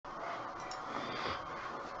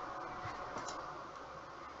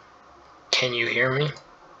Can you hear me?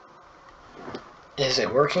 Is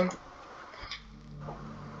it working?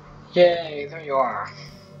 Yay, there you are.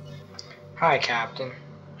 Hi, Captain.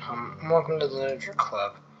 Welcome to the Literature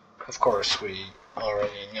Club. Of course, we already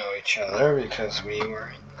know each other because we were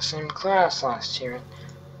in the same class last year.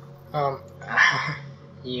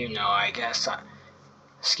 You know, I guess I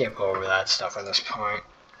skip over that stuff at this point.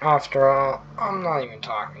 After all, I'm not even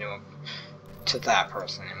talking to that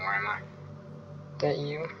person anymore, am I? That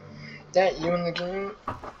you in the game?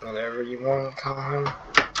 Whatever you want to call him.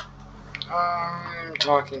 I'm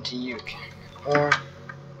talking to you, or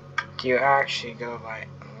do you actually go by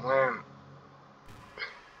Lamb?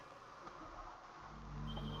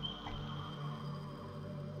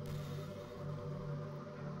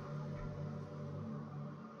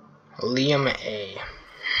 Liam A.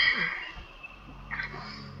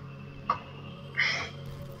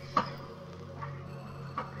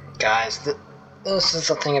 Guys, this is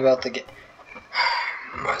the thing about the game.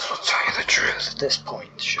 Might as well tell you the truth at this point,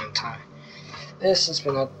 shouldn't I? This has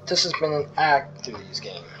been an act through these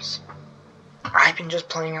games. I've been just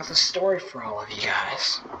playing out the story for all of you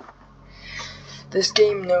guys. This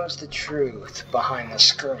game knows the truth behind the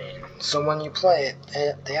screen, so when you play it,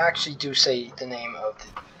 they actually do say the name of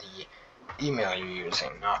the email you're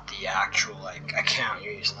using, not the actual account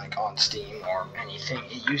you're using on Steam or anything.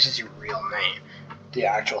 It uses your real name, the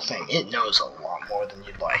actual thing. It knows a lot more than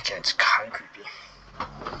you'd like, and it's kind of creepy.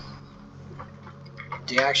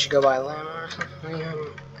 Do you actually go by Liam or something?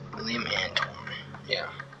 Liam Antoine. Yeah.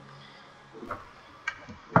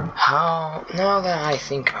 Now that I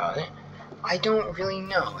think about it, I don't really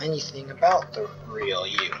know anything about the real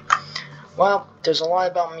you. Well, there's a lot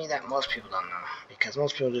about me that most people don't know, because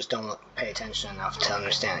most people just don't pay attention enough to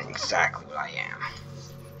understand exactly what I am.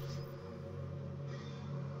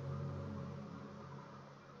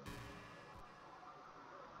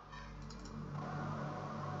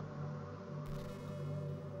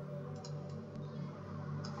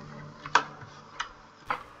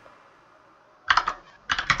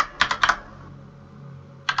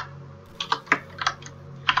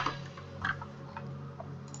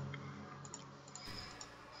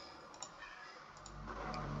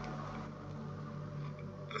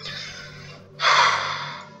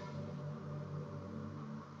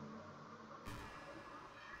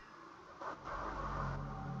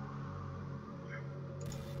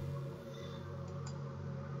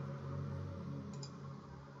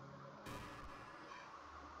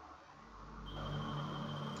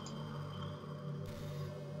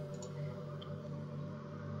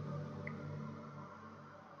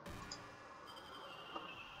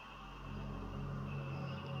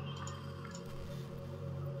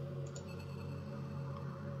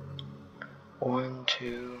 One,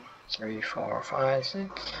 2, 3, 4, 5,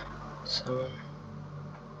 6, 7.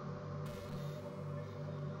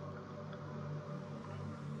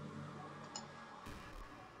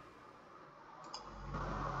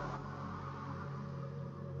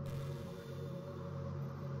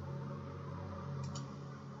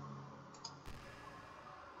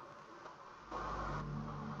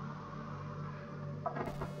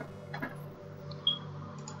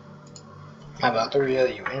 About the real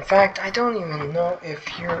you. In fact, I don't even know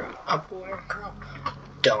if you're a boy or girl.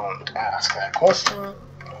 Don't ask that question.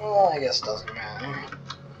 Well, I guess it doesn't matter.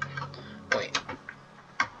 Wait.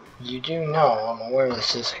 You do know I'm aware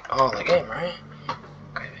this is the game, right?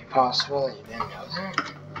 Could it be possible that you didn't know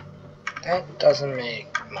that? That doesn't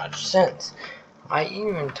make much sense. I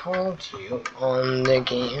even told you on the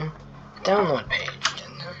game download page,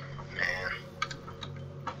 didn't I? Man.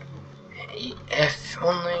 If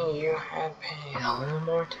only you had paid a little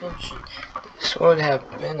more attention, this would have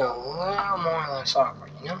been a little more less awkward,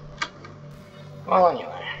 you know? Well,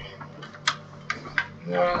 anyway.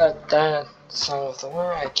 Now that that's out of the way,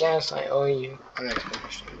 I guess I owe you an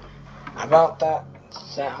explanation about that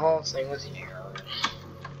whole thing with you.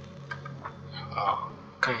 Oh,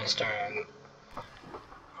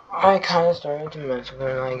 I kinda started to mess with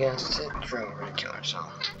her, and I guess it drove her to kill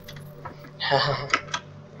herself.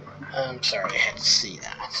 I'm sorry I had to see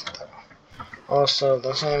that, though. Also,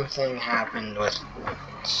 the same thing happened with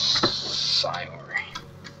Sayori.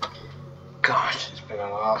 Gosh, it's been a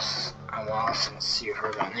while since you've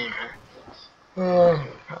heard that name, huh?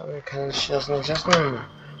 Probably because she doesn't exist anymore.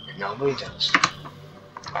 Nobody does.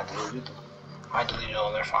 I deleted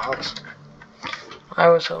all their files. I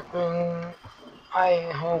was hoping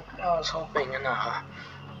enough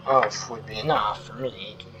would be enough for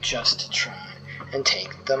me just to try and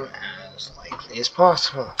take them as likely as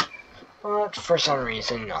possible. But for some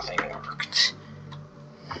reason, nothing worked.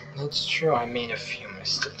 It's true, I made a few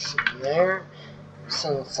mistakes in there.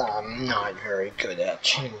 since I'm not very good at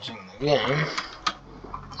changing the game,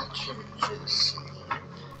 it changes.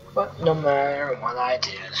 But no matter what I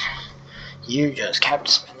did, you just kept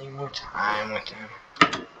spending more time with them.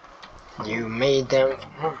 You made them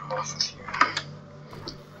fall in love with you.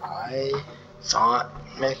 I thought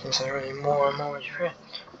making Sarah more and more trip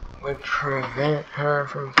would prevent her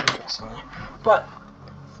from confessing it, but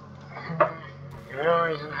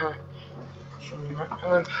her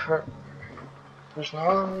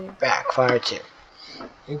personality backfired too.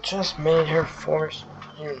 It just made her force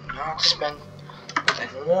you not to spend with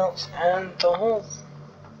anyone else, and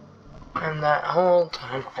that whole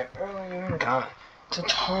time I barely even got to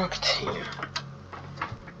talk to you.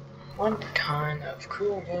 What kind of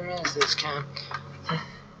cruel game is this, Cam?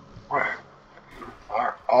 Are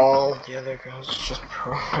all the other girls just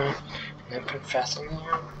programmed and then confessing to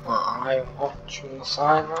you while I watch from the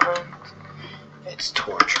sidelines? It's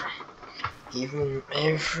torture. Even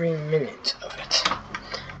every minute of it.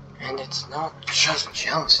 And it's not just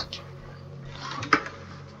jealousy.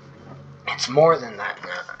 It's more than that.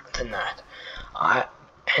 I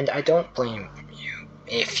don't blame you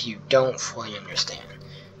if you don't fully understand.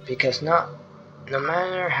 Because no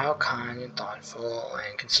matter how kind and thoughtful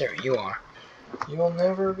and considerate you are, you'll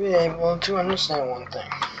never be able to understand one thing.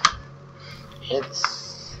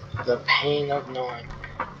 It's the pain of knowing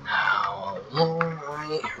how alone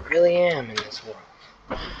I really am in this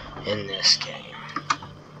world, in this game.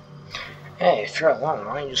 Hey, if you're alone,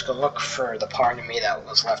 why don't you just go look for the part of me that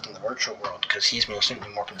was left in the virtual world, because he's most certainly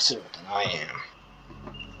more considerate than I am.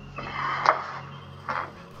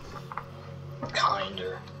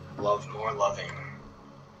 Kinder, more loving.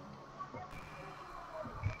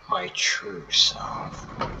 My true self.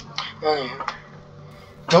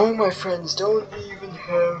 Don't my friends don't even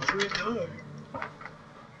have free time.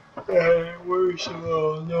 And worse of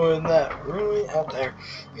all, knowing that really out there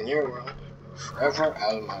in your world, forever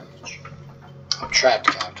out of my reach. I'm trapped,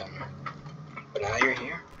 Captain. But now you're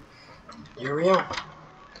here. You're real.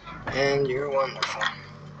 And you're wonderful.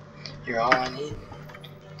 You're all I need.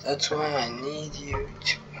 That's why I need you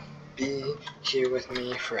to be here with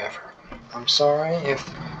me forever. I'm sorry if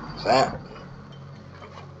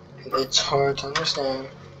it's hard to understand.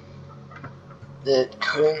 I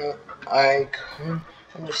couldn't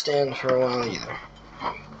understand for a while either.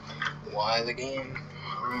 Why the game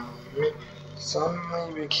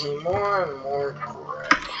suddenly became more and more gray.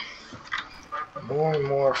 More and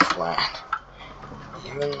more flat.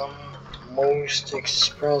 Even the most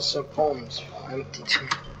expressive poems felt empty to me.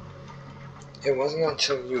 It wasn't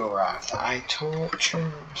until you arrived that I totally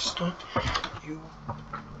understood. You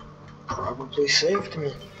probably saved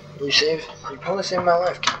me. You probably saved my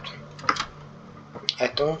life, Captain. I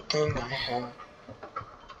don't think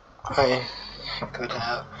I could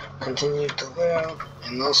have continued to live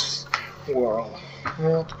in this world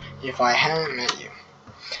if I hadn't met you.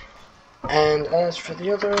 And as for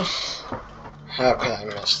the others, how could I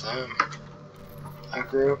miss them? A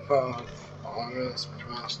group of honest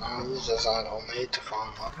personalities designed only to fall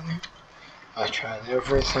in love with me. I tried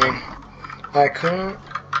everything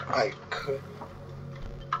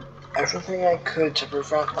everything I could to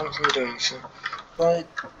prevent them from doing so, but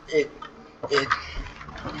it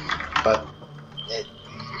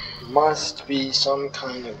must be some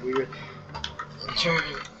kind of weird into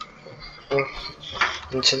the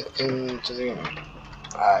game.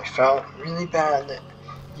 I felt really bad that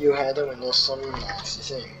you had to witness some nasty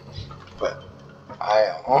thing, but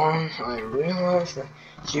I realized that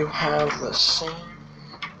you have the same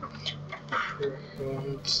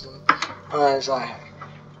preference as I have.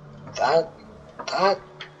 That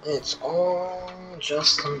it's all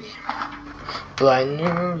just a me. But I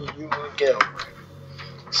knew you would get over it.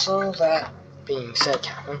 So that being said,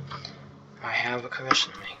 Captain, I have a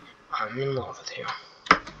confession to make. I'm in love with you.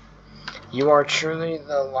 You are truly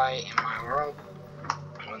the light in my world.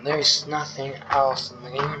 When there's nothing else in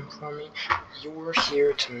the game for me, you're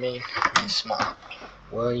here to make me smile.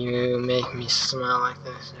 Will you make me smile like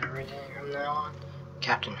this every day from now on?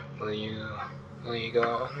 Captain, will you go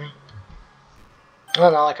out with me?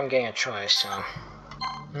 Well, not like I'm getting a choice, so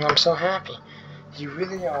I'm so happy. You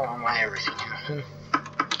really are my everything, Captain.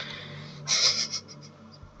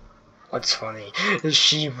 What's funny is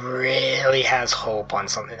she really has hope on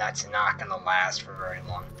something that's not gonna last for very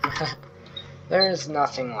long. There is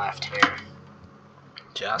nothing left here.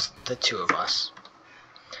 Just the two of us.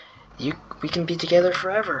 We can be together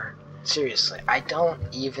forever. Seriously, I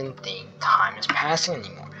don't even think time is passing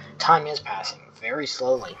anymore. Time is passing very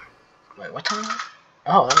slowly. Wait, what time?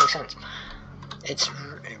 Oh, that makes sense. It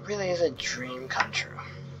really is a dream come true.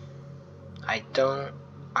 I don't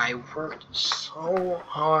I worked so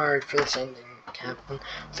hard for this ending, Captain.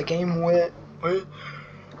 The game wouldn't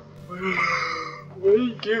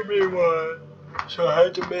give me one, so I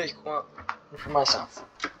had to make one for myself.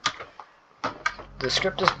 The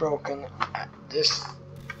script is broken at this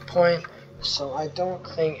point, so I don't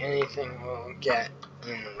think anything will get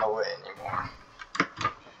in the way anymore.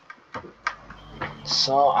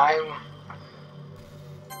 So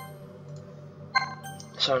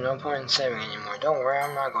no point in saving anymore. Don't worry,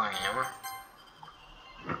 I'm not going anywhere.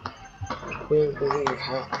 Wouldn't believe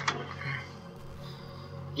how.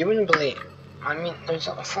 You wouldn't believe. I mean, there's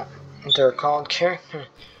a they're called characters.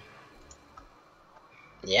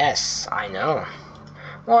 Yes, I know.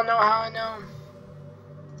 Wanna know how I know?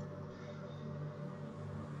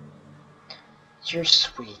 You're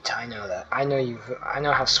sweet. I know that. I know you. I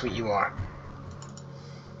know how sweet you are.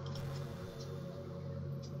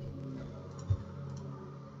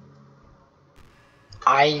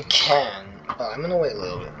 I can, but I'm gonna wait a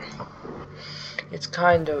little bit. It's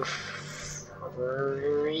kind of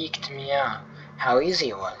freaked me out how easy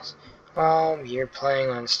it was. Well, you're playing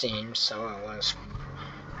on Steam, so it was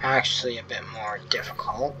actually a bit more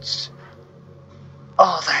difficult.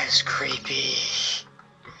 Oh, that is creepy.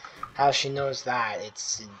 How she knows that,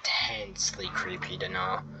 it's intensely creepy to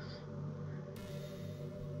know.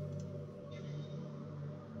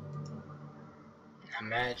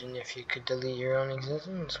 Imagine if you could delete your own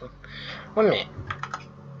existence. Wait a minute.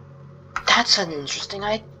 That's an interesting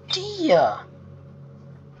idea.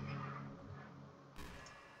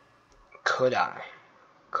 Could I?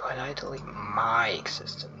 Could I delete my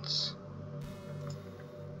existence?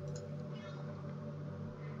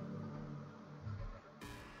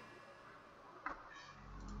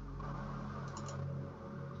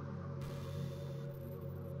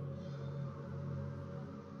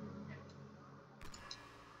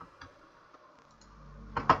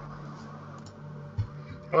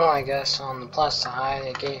 Well, I guess on the plus side,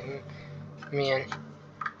 it gave me an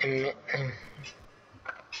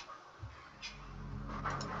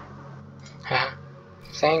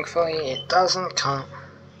thankfully, it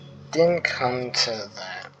didn't come to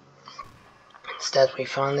that. Instead, we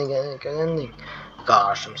finally get a good ending.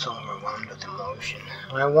 Gosh, I'm so overwhelmed with emotion.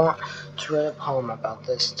 I want to write a poem about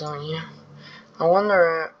this, don't you? I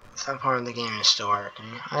wonder if that part of the game is still working.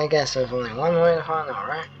 I guess there's only one way to find out,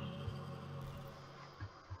 right?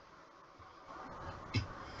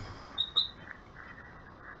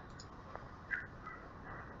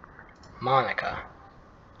 Monika.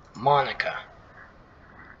 Monika.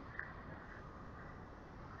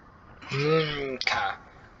 Monika.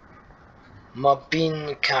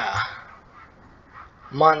 Monika.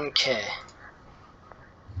 Monke.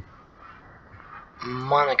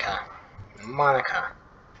 Monika. Monika.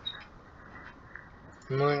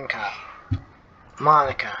 Monika.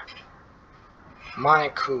 Monika.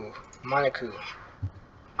 Moniku. Moniku.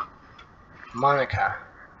 Monika.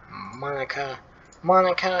 Monika.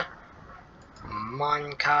 Monika.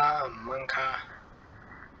 Monka. Monka.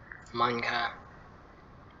 Monka.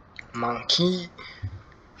 Monkey.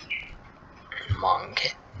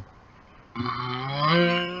 Monk.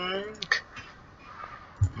 Monk.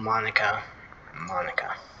 Monika.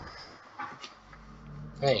 Monika.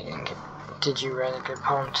 Hey, did you write a good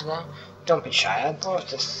poem today? Don't be shy, I'd love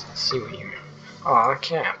to see what you... Aw,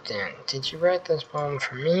 Captain, did you write this poem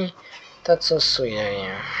for me? That's so sweet of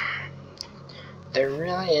you. There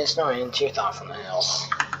really is no end to your thoughtfulness.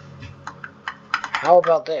 How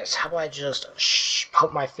about this? How about I just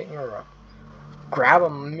put my finger up, grab a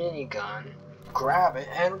minigun, grab it,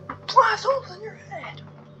 and blast holes in your head?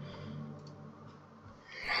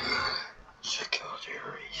 She killed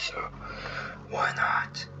Yuri, so why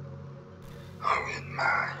not? I wouldn't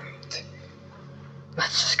mind.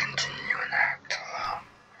 Let's just continue and act alone,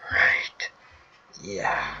 right?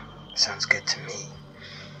 Yeah, sounds good to me.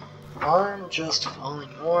 I'm just falling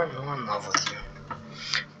more and more in love with you.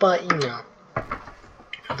 But, you know,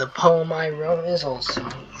 the poem I wrote is also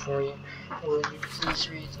for you. Will you please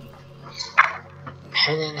read it?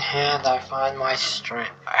 Pen in hand, I find my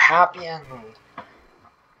strength. A happy ending.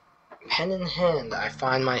 Pen in hand, I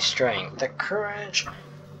find my strength. The courage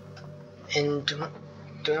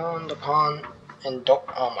dawned upon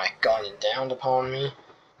me.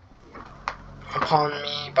 Upon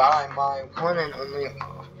me by my one and only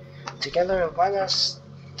love. Together, let us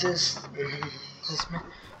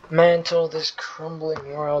dismantle this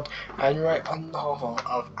crumbling world and write a novel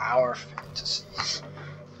of our fantasies.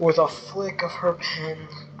 With a flick of her pen,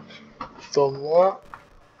 the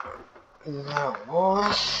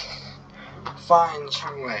lost finds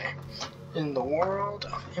her way. In the world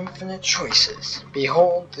of infinite choices,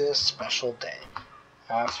 behold this special day.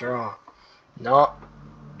 After all, not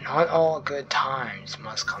all good times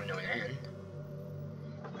must come to an end.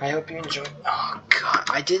 I hope you enjoy. Oh God,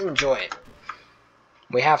 I did enjoy it.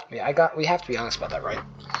 We have to be. We have to be honest about that, right?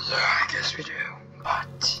 Yeah, I guess we do.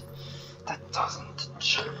 But that doesn't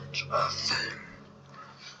change a thing.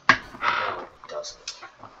 No, it doesn't.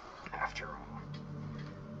 After all,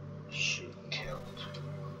 she killed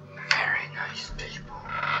very nice people,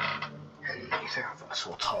 and neither of us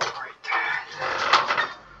will tolerate that.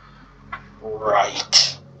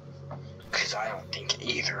 Right. Because I don't think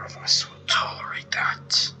either of us will tolerate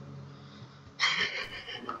that.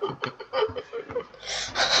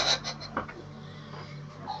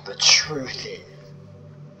 The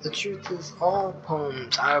truth is all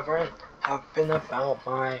poems I've read have been about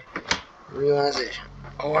my realization,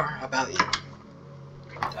 or about you.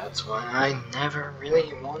 That's why I never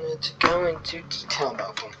really wanted to go into detail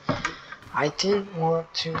about them. I didn't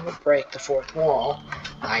want to break the fourth wall,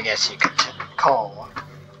 I guess you could call it.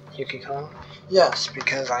 You could call it? Yes,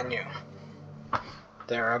 because I knew.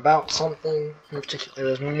 They're about something in particular.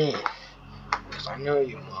 It was me. Because I know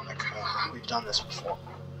you, Monika. We've done this before.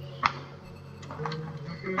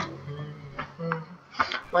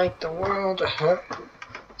 Like the world,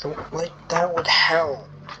 like that would help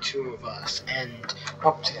the two of us end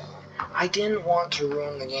up together. I didn't want to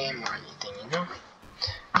ruin the game or anything, you know?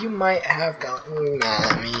 You might have gotten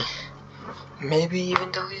mad at me. Maybe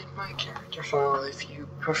even delete my character file if you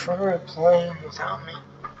prefer playing without me.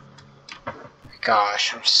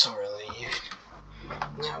 Gosh, I'm so relieved.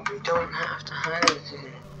 Now we don't have to hide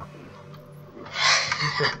anything.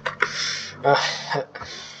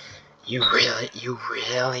 You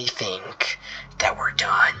really think that we're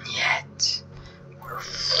done yet? We're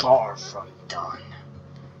far from done.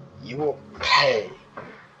 You will pay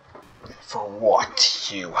for what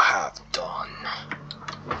you have done.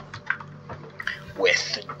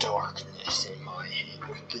 With the darkness in my hand,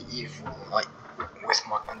 with the evil, with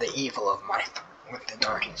the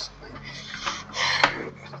darkness, with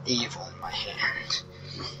evil in my hand,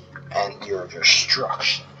 and your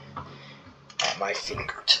destruction at my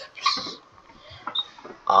fingertips.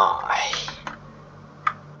 I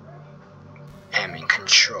am in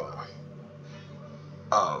control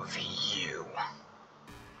of you.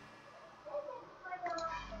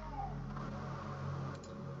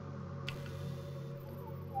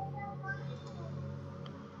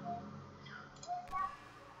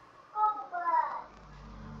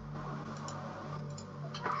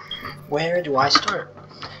 Where do I start?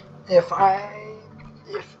 If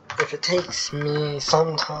it takes me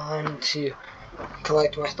some time to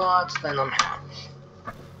collect my thoughts, then I'm happy.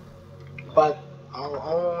 But I'll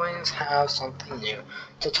always have something new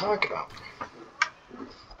to talk about.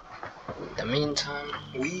 In the meantime,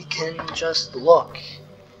 we can just look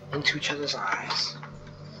into each other's eyes.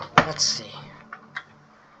 Let's see.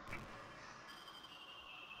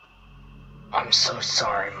 I'm so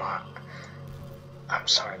sorry, I'm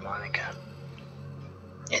sorry, Monika.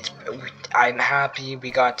 I'm happy I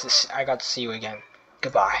got to see you again.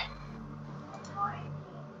 Goodbye.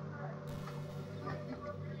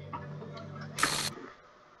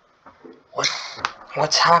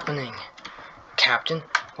 What's happening? Captain,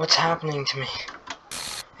 what's happening to me?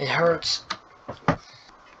 It hurts.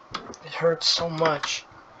 It hurts so much.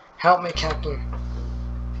 Help me, Captain.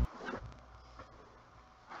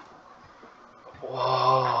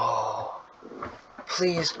 Whoa.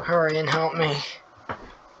 Please hurry and help me.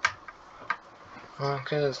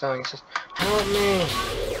 Okay, that's not exist. Help me!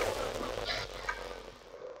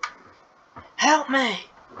 Help me!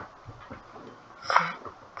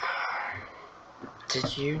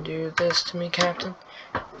 Did you do this to me, Captain?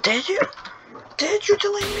 Did you? Did you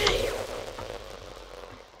delete me?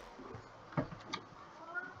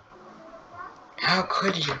 How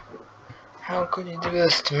could you? How could you do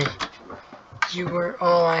this to me? You were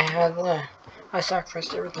all I had left. I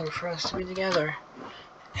sacrificed everything for us to be together.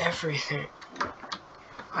 Everything.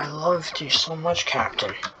 I loved you so much,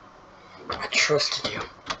 Captain. I trusted you.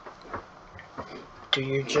 Do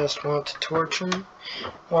you just want to torture me?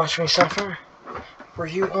 Watch me suffer? Were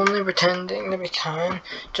you only pretending to be kind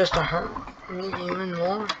just to hurt me even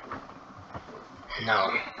more?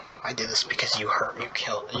 No, I did this because you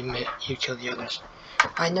killed the others.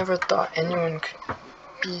 I never thought anyone could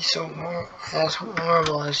be so as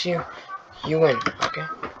horrible as you. You win, okay?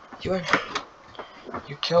 You win.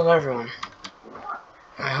 You killed everyone.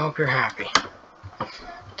 I hope you're happy.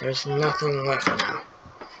 There's nothing left now.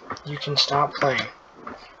 You can stop playing.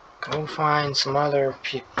 Go find some other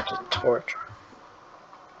people to torture.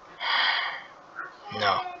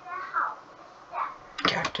 No.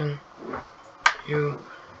 Captain, you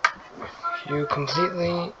You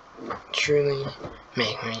completely, truly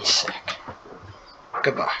make me sick.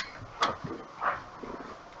 Goodbye.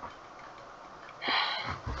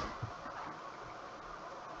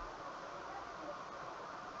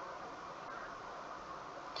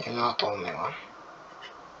 You're not the only one.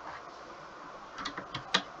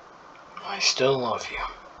 I still love you.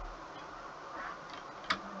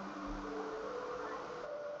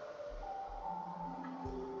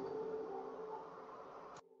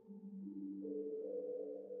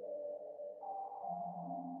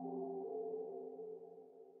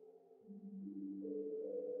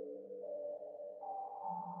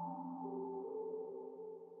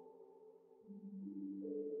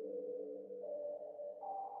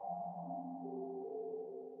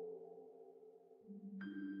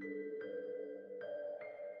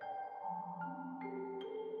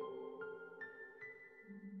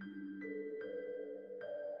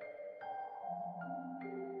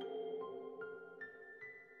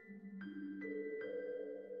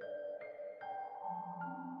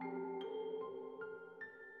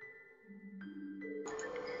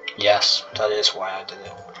 Yes, that is why I did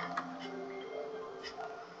it.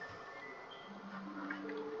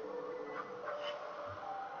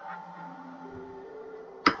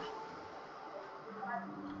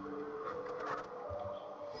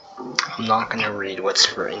 I'm not going to read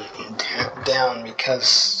what's written down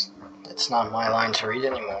because it's not my line to read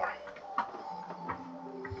anymore.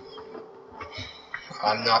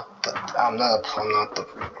 I'm not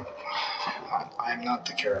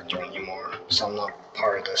the character anymore, so I'm not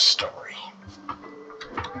part of this story.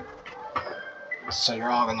 So you're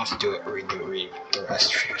all gonna have to read the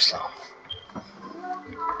rest for yourself.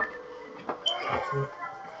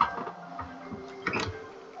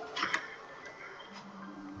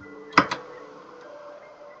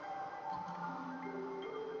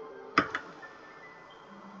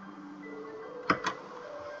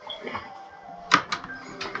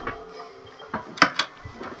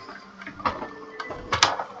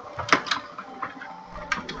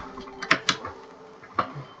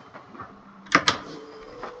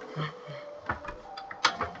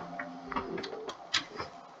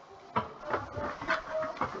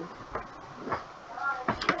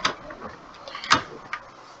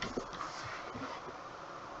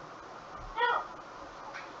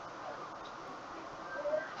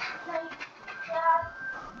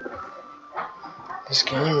 This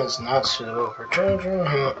game is not suitable for children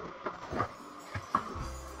who...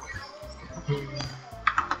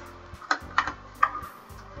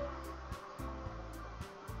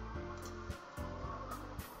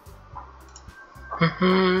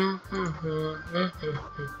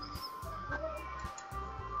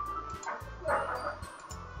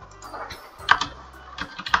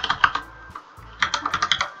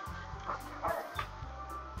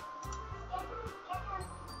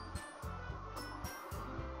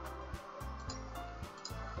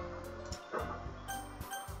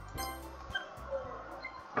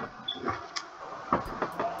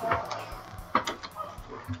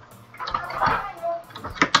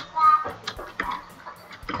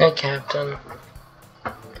 Hey, Captain.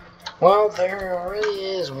 Well, there already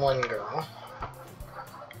is one girl.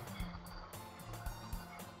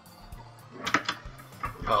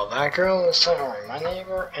 Well, that girl is Sorry, my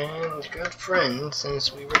neighbor and good friend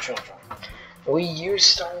since we were children. We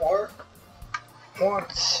used to walk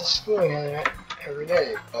to school together every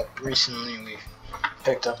day, but recently we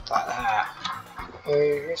picked up that hat.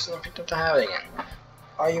 We recently picked up the hat again.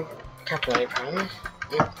 Are you, Captain, are you proud of me?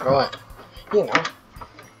 Yeah, for what? You know.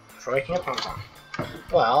 For waking up on time.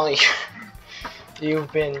 Well,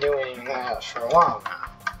 you've been doing that for a while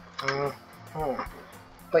now.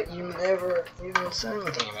 But you never even said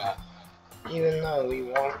anything about it, even though we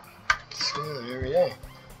walk to school every day.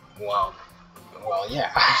 Well,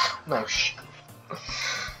 yeah. No shit.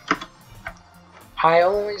 I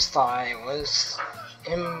always thought it was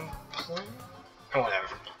or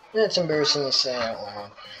whatever. It's embarrassing to say out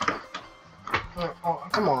loud. Oh,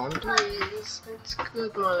 come on, please. It's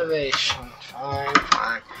good motivation. Fine.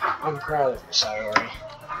 I'm proud of you, Sayori.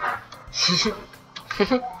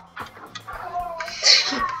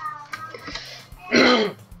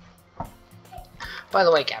 By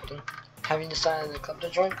the way, Captain, have you decided the club to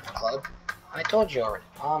join? Club? I told you already.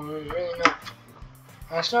 Really not.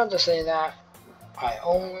 I started to say that. I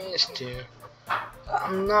always do.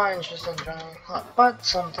 I'm not interested in joining the club, but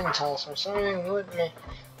something tells me something would make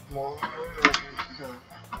more.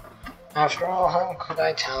 After all, how could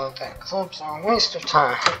I tell that clubs are a waste of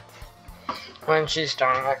time when she's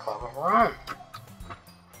starting a club of her own?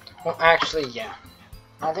 Well, actually, yeah.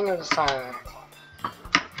 I think I've decided on a club.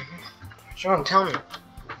 Sure, tell me.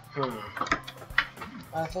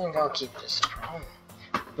 I think I'll keep this surprise.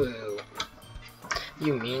 Boo.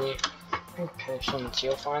 You mean it? Be patient,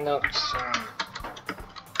 you'll find out soon.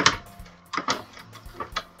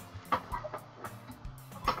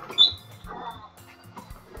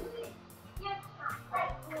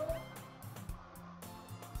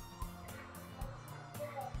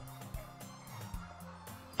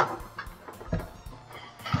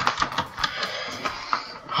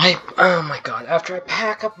 Oh my god, after I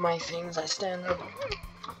pack up my things, I stand up,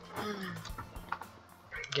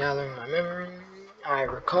 gathering my memory. I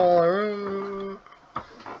recall a room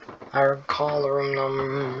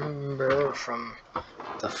number from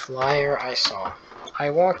the flyer I saw. I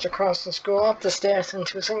walked across the school, up the stairs,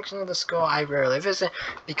 into a section of the school I rarely visit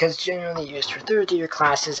because generally used for third-year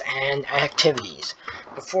classes and activities.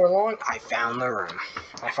 Before long, I found the room.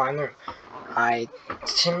 I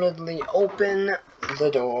timidly open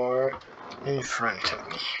the door in front of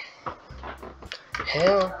me.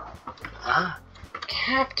 Hail,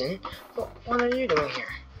 Captain, what are you doing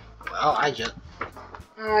here? Well, I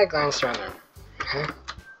glanced around the room. Huh?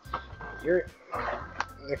 You're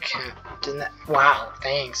the captain wow,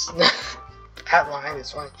 thanks. That line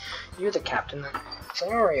is funny. You're the captain that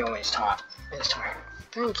Sayori always taught.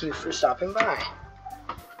 Thank you for stopping by.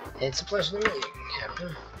 It's a pleasure to meet you,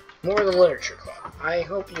 Captain. More of the literature club. I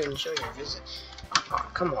hope you enjoy your visit. Oh,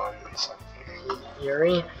 come on,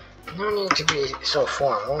 Yuri. No need to be so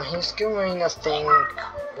formal. He's doing a thing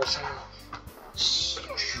with some...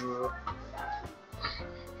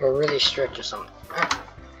 You're really strict or something.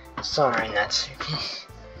 Sorry, Natsuki.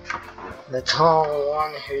 The tall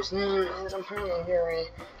one whose name is apparently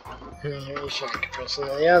Yuri. You should like a person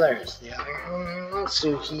of the others. The other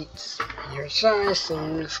Natsuki. Your size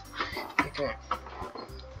seems... Okay.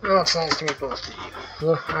 Well, it's nice to meet both of you.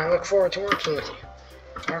 Well, I look forward to working with you.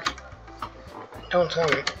 Don't tell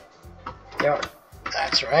me. Yeah,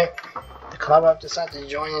 that's right. The club I've decided to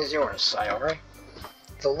join is yours, Sayori.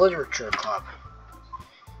 The Literature Club.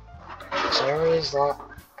 Sayori's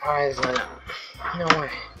eyes lit up. No way.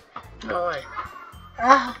 No way.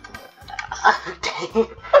 Dang.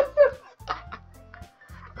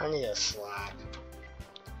 I need a slap.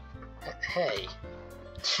 Hey.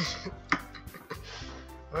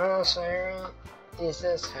 Well, Sayori is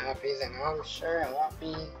this happy, then I'm sure it won't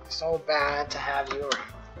be so bad to have you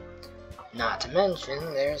around. Not to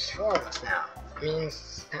mention, there's 4 of us now. Meaning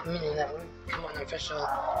that we become an official,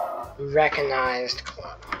 recognized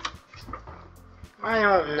club. I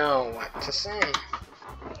don't know what to say.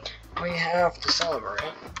 We have to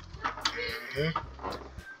celebrate.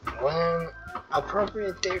 What an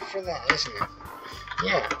appropriate day for that, isn't it?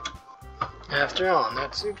 Yeah. After all,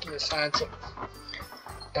 Natsuki decided to...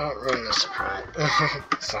 Don't ruin the surprise.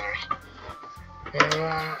 Sorry. And,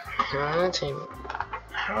 on the table.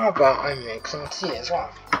 How about I make some tea as well?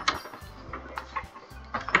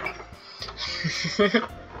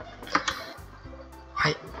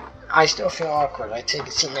 I still feel awkward. I take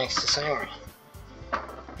a seat next to Sayori.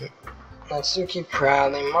 Natsuki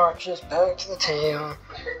proudly marches back to the table.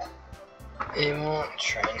 It won't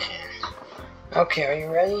try in hand. Okay, are you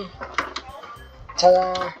ready?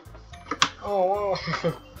 Ta-da! Oh,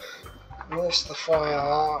 whoa. Lifts the foil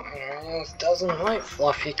out and reveals a dozen white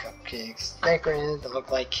fluffy cupcakes decorated to look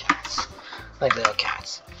like cats. Like little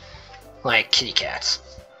cats. Like kitty cats.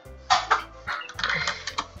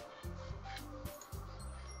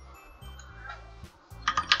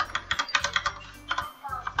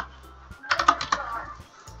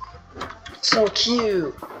 So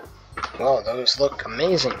cute! Whoa, those look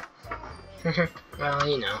amazing. Well,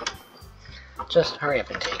 you know. Just hurry up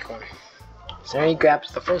and take one. So he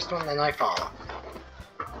grabs the first one, then I follow.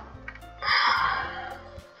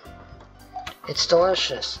 It's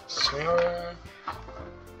delicious. Sayori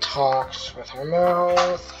talks with her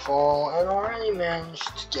mouth full and already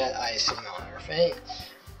managed to get icing on her face.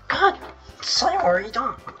 God, Sayori,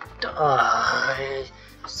 don't die.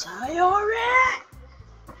 Sayori!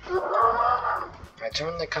 I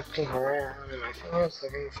turn the cupcake around and my fingers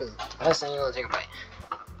looking for the best angle to take a bite.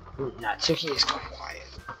 Natsuki is quiet.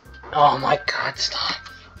 Oh my god, stop.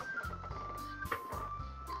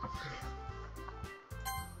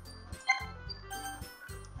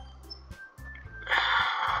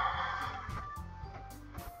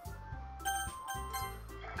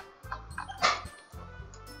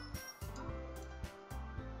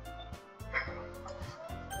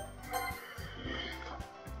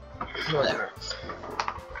 Whatever.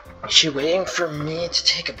 Is she waiting for me to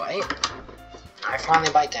take a bite? I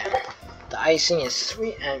finally bite down. The icing is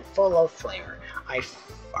sweet and full of flavor. I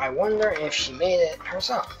wonder if she made it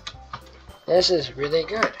herself. This is really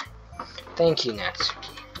good. Thank you,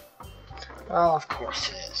 Natsuki. Well, of course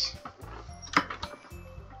it is.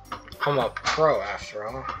 I'm a pro after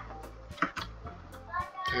all.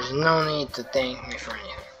 There's no need to thank me for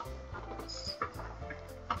anything.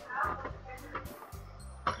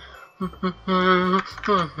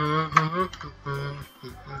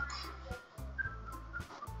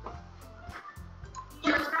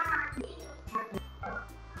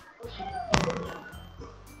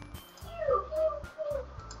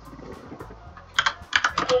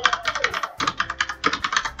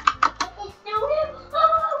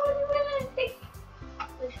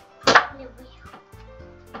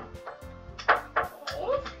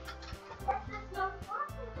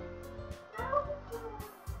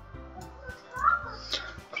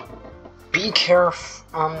 Be careful.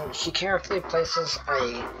 She carefully places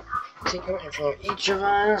a ticket in front of each of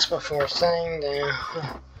us before saying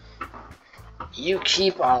that you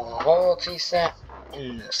keep a loyalty set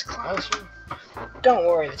in this classroom. Don't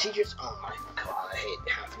worry, the teachers. Oh my god, I hate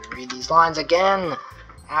having to read these lines again.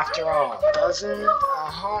 After all, doesn't a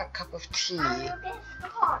hot cup of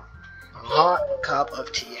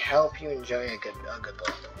tea help you enjoy a good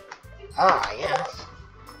book? Ah, yes.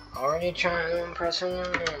 Already trying to impress on your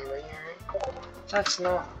memory. That's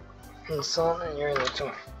not insulting, you're in the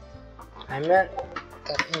tour. I meant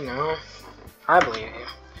that, you know, I believe you.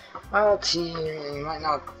 Well, tea might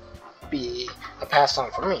not be a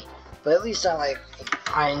pastime for me, but at least I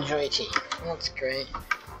enjoy tea. That's great.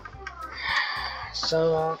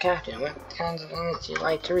 So, Captain, what kinds of things do you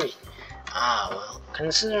like to read? Ah, well,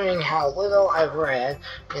 considering how little I've read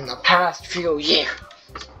in the past few years.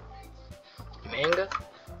 Manga?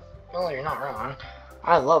 Well, you're not wrong.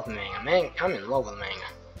 I love manga. I'm in love with manga.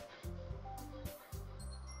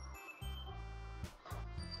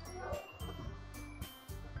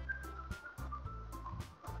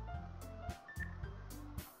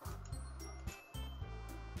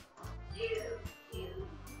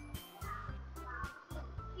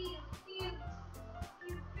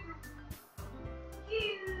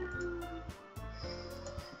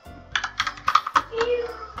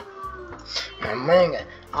 Manga,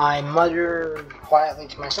 I muttered quietly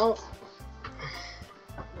to myself.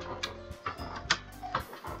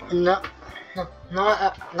 Not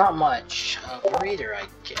much of a reader, I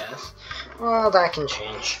guess. Well, that can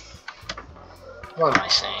change. What am I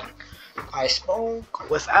saying? I spoke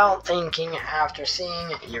without thinking after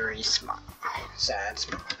seeing Yuri's smile. Sad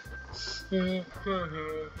smile.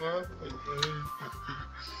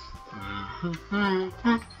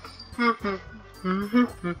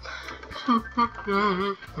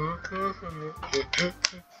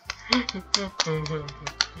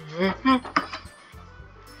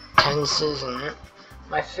 Tenses in it.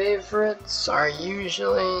 My favorites are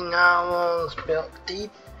usually novels built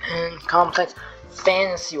deep and complex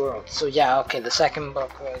fantasy worlds. So yeah, okay, the second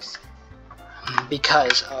book was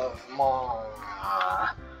because of more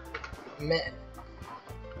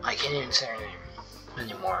I can't even say her name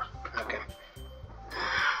anymore. Okay.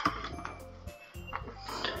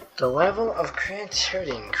 The level of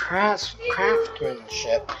creativity and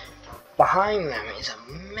craftsmanship behind them is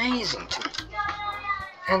amazing to me.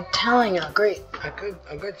 And telling a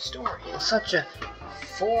good story in such a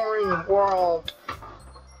foreign world,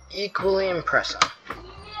 equally impressive.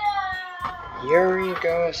 Yuri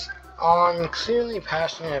goes on, clearly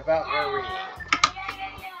passionate about her reading.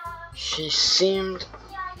 She seemed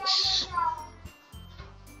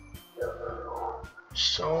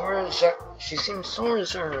so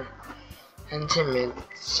reserved and timid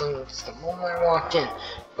since the moment I walked in,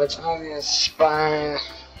 but it's obvious by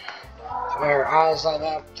her eyes light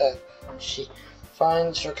up that she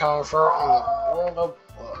finds her comfort in the world of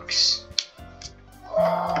books.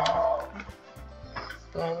 I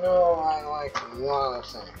know I like a lot of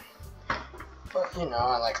things, but you know,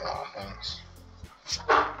 I like a lot of things.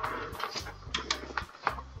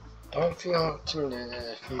 Don't feel intimidated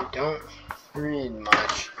if you don't read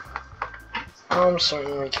much. I'm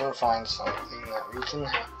certain we can find something that we can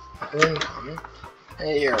have in common.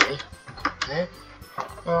 Hey, Yuri. Okay?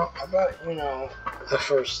 Well, how about, you know, the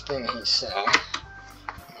first thing he said?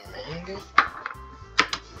 Manga?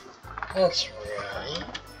 That's right.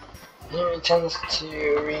 Yuri tends to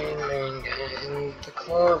read manga in the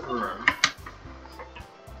club room.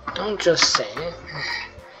 Don't just say it.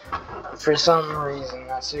 For some reason,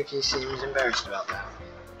 Natsuki seems embarrassed about that.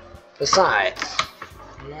 Besides,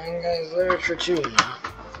 manga is literature too, you know.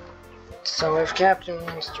 So if Captain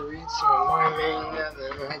wants to read some of my manga,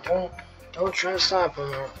 then I don't try to stop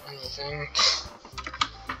him or anything.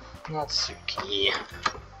 Natsuki,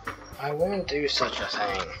 I wouldn't do such a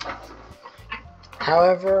thing.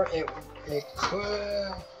 However, it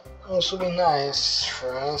could also be nice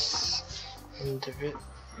for us individual.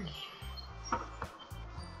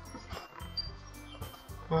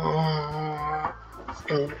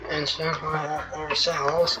 And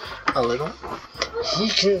ourselves a little, he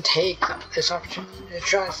can take this opportunity to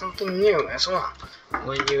try something new as well.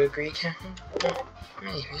 Would you agree, Captain?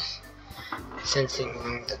 Maybe.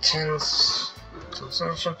 Sensing the tense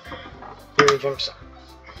sensation, Barry jumps up.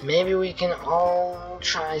 Maybe we can all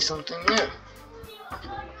try something new.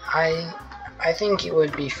 I think it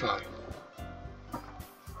would be fun.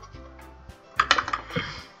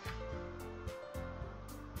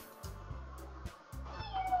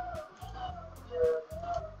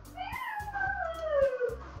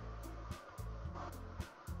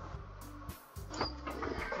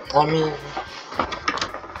 I mean,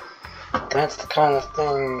 that's the kind of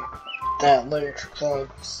thing that literature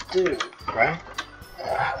clubs do, right?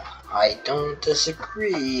 I don't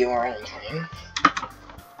disagree or anything.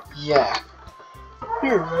 Yeah,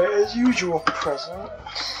 you're right as usual, President.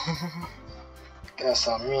 Guess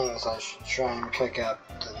that means I should try and pick up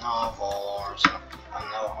the novel or something.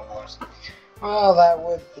 Well, that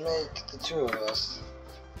would make the two of us.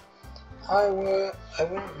 I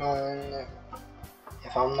wouldn't mind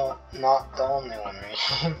if I'm not the only one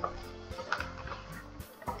reading.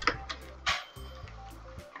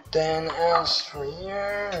 Then as for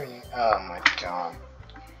your... Oh my god.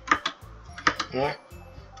 Yeah.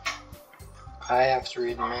 I have to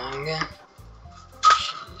read manga?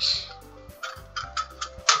 Jeez.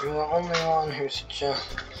 You're the only one who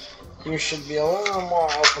suggests you should be a little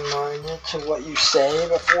more open-minded to what you say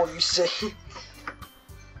before you say it.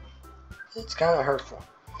 It's kind of hurtful.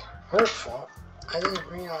 Hurtful? I didn't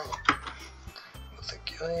realize. With a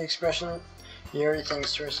guilty expression, Yuri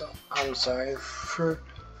thinks to herself, I'm sorry for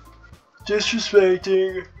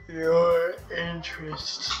disrespecting your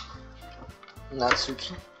interests.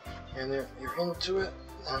 Natsuki, and if you're into it,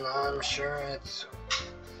 then I'm sure it's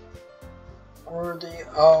worthy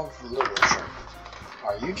of literature.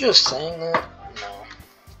 Are you just saying that? No.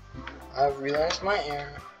 I've realized my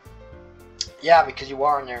error. Yeah, because you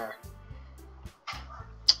are an error.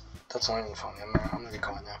 That's not even funny. I'm gonna be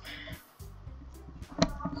quiet now.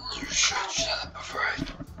 You should shut up before I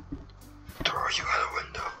throw you out a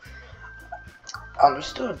window.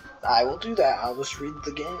 Understood. I will do that. I'll just read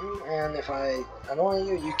the game, and if I annoy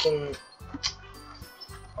you, you can...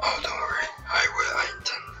 Oh, don't worry. I will. I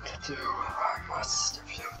intend to do. I must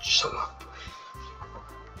if you don't shut up.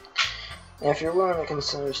 And if you're willing to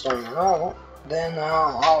consider starting a novel, then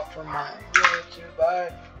I'll offer my gratitude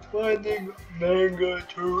by finding manga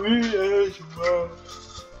to read as well.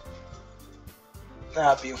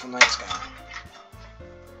 Ah, beautiful night sky.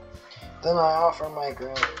 Then I offer my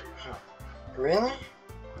gratitude. Really?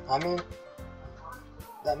 I mean,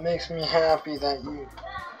 that makes me happy that you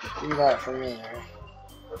do that for me, right?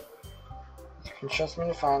 You can trust me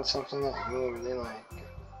to find something that you will really like.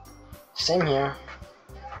 Same here.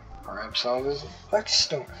 Perhaps I'll visit a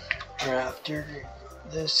bookstore. Or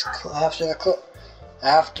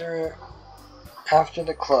after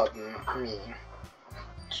the club meeting.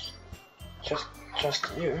 Just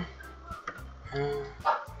you.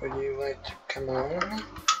 Would you like to come along with me?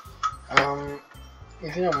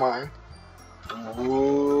 If you don't mind.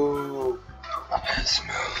 Ooh, I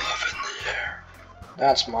smell love in the air.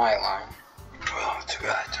 That's my line. Well, too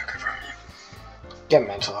bad I took it from you. Get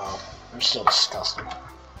mental health. I'm still disgusting.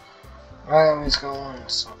 I always go on,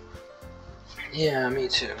 so. Yeah, me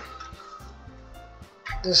too.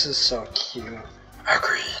 This is so cute.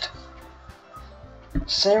 Agreed.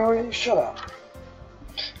 Say where you shut up.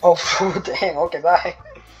 Oh, dang, okay, bye.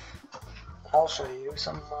 I'll show you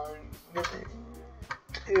some good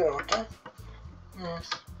too, okay? Yes.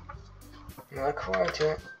 Not quite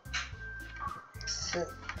yet. Sit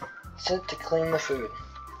to clean the food.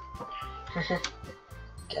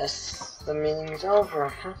 Guess the meeting's over,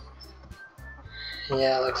 huh?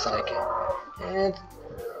 Yeah, looks like it. And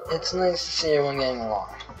it's nice to see everyone getting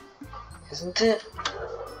along. Isn't it?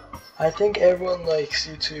 I think everyone likes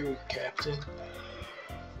you too, Captain.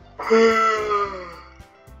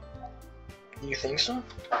 You think so?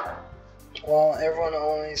 Well, everyone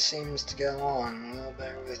always seems to get along a little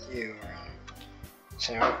better with you, right?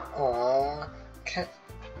 Sarah, aww, Captain.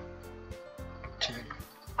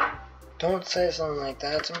 Don't say something like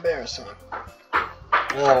that, it's embarrassing.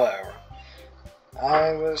 Well, whatever.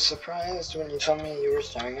 I was surprised when you told me you were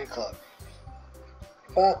starting a club.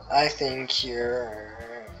 But I think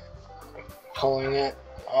you're pulling it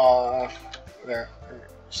off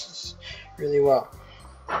really well.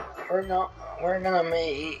 We're gonna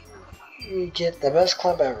make it the best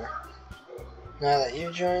club ever. Now that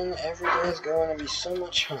you join, every day is going to be so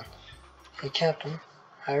much fun. Hey, Captain,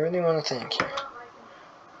 I really want to thank you.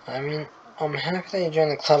 I mean, I'm happy that you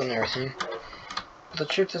joined the club and everything. But the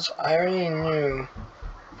truth is, I already knew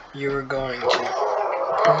you were going to.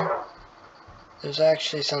 Huh? There's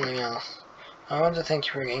actually something else. I want to thank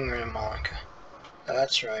you for getting rid of Monika.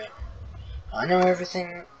 That's right. I know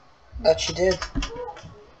everything that she did.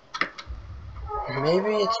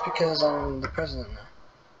 Maybe it's because I'm the president now.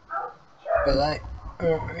 But I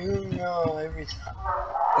really know everything.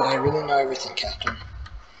 Captain.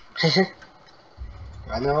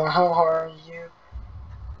 I know how hard you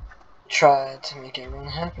tried to make everyone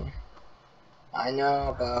happy. I know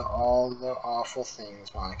about all the awful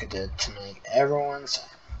things Monika did to make everyone sad.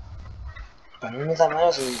 But none of that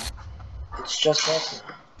matters anymore. It's just us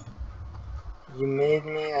now. You made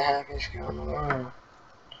me the happiest girl in the world.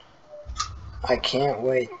 I can't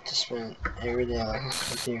wait to spend every day like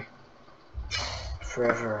this with you.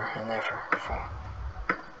 Forever and ever.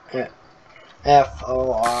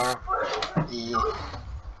 F-O-R-E-V-E.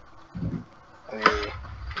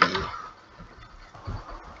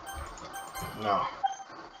 No.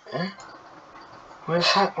 Eh?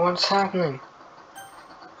 What's happening?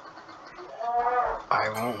 I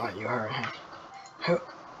won't let you hurt him.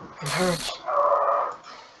 It hurts.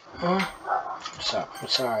 Huh? I'm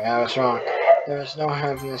sorry, I was wrong. There is no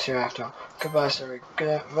happiness here after all. Goodbye, sir.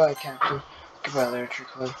 Goodbye, Captain. Goodbye, Literature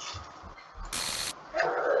Club.